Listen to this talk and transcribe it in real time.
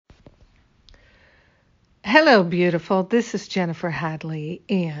Hello, beautiful. This is Jennifer Hadley,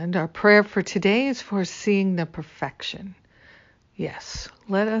 and our prayer for today is for seeing the perfection. Yes,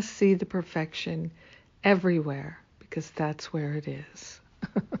 let us see the perfection everywhere, because that's where it is.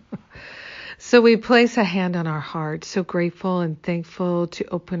 So we place a hand on our heart, so grateful and thankful to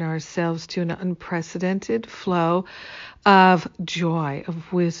open ourselves to an unprecedented flow of joy,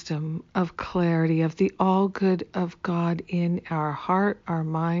 of wisdom, of clarity, of the all good of God in our heart, our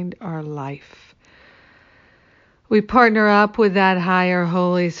mind, our life. We partner up with that higher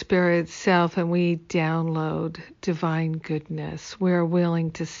Holy Spirit self and we download divine goodness. We're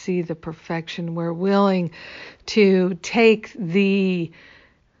willing to see the perfection. We're willing to take the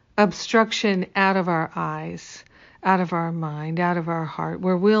obstruction out of our eyes, out of our mind, out of our heart.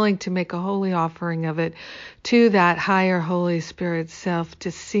 We're willing to make a holy offering of it to that higher Holy Spirit self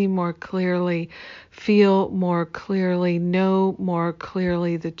to see more clearly, feel more clearly, know more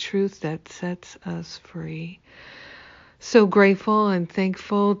clearly the truth that sets us free. So grateful and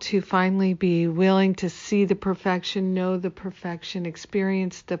thankful to finally be willing to see the perfection, know the perfection,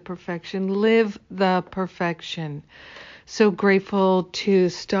 experience the perfection, live the perfection. So grateful to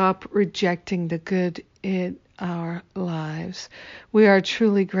stop rejecting the good in our lives. We are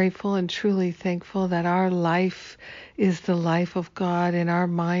truly grateful and truly thankful that our life is the life of God and our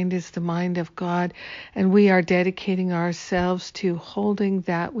mind is the mind of God, and we are dedicating ourselves to holding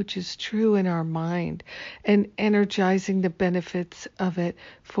that which is true in our mind and energizing the benefits of it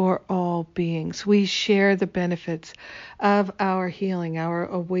for all beings. We share the benefits of our healing, our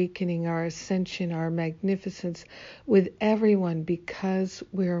awakening, our ascension, our magnificence with everyone because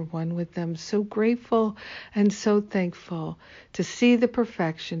we're one with them. So grateful and so thankful to see the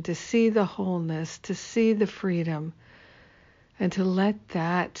perfection, to see the wholeness, to see the freedom, and to let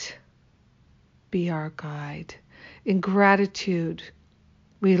that be our guide. In gratitude,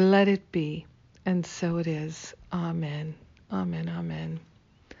 we let it be, and so it is. Amen. Amen. Amen.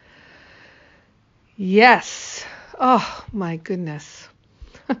 Yes. Oh, my goodness.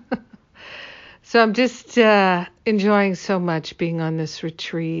 So I'm just enjoying so much being on this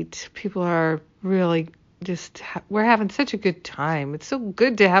retreat. People are really we're having such a good time. It's so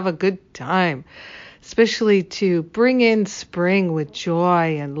good to have a good time, especially to bring in spring with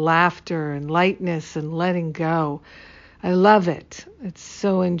joy and laughter and lightness and letting go. I love it. It's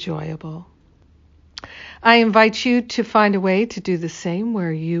so enjoyable. I invite you to find a way to do the same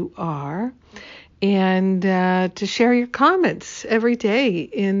where you are, and to share your comments every day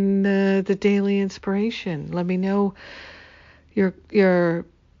in the daily inspiration. Let me know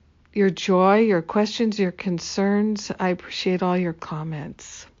your joy, your questions, your concerns. I appreciate all your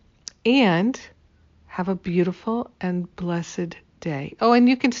comments. And have a beautiful and blessed day. Oh, and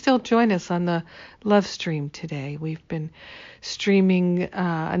you can still join us on the Love Stream today. We've been streaming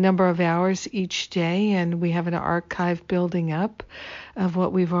a number of hours each day, and we have an archive building up of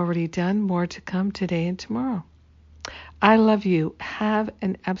what we've already done. More to come today and tomorrow. I love you. Have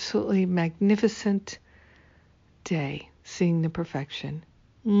an absolutely magnificent day, seeing the perfection.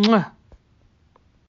 Mwah.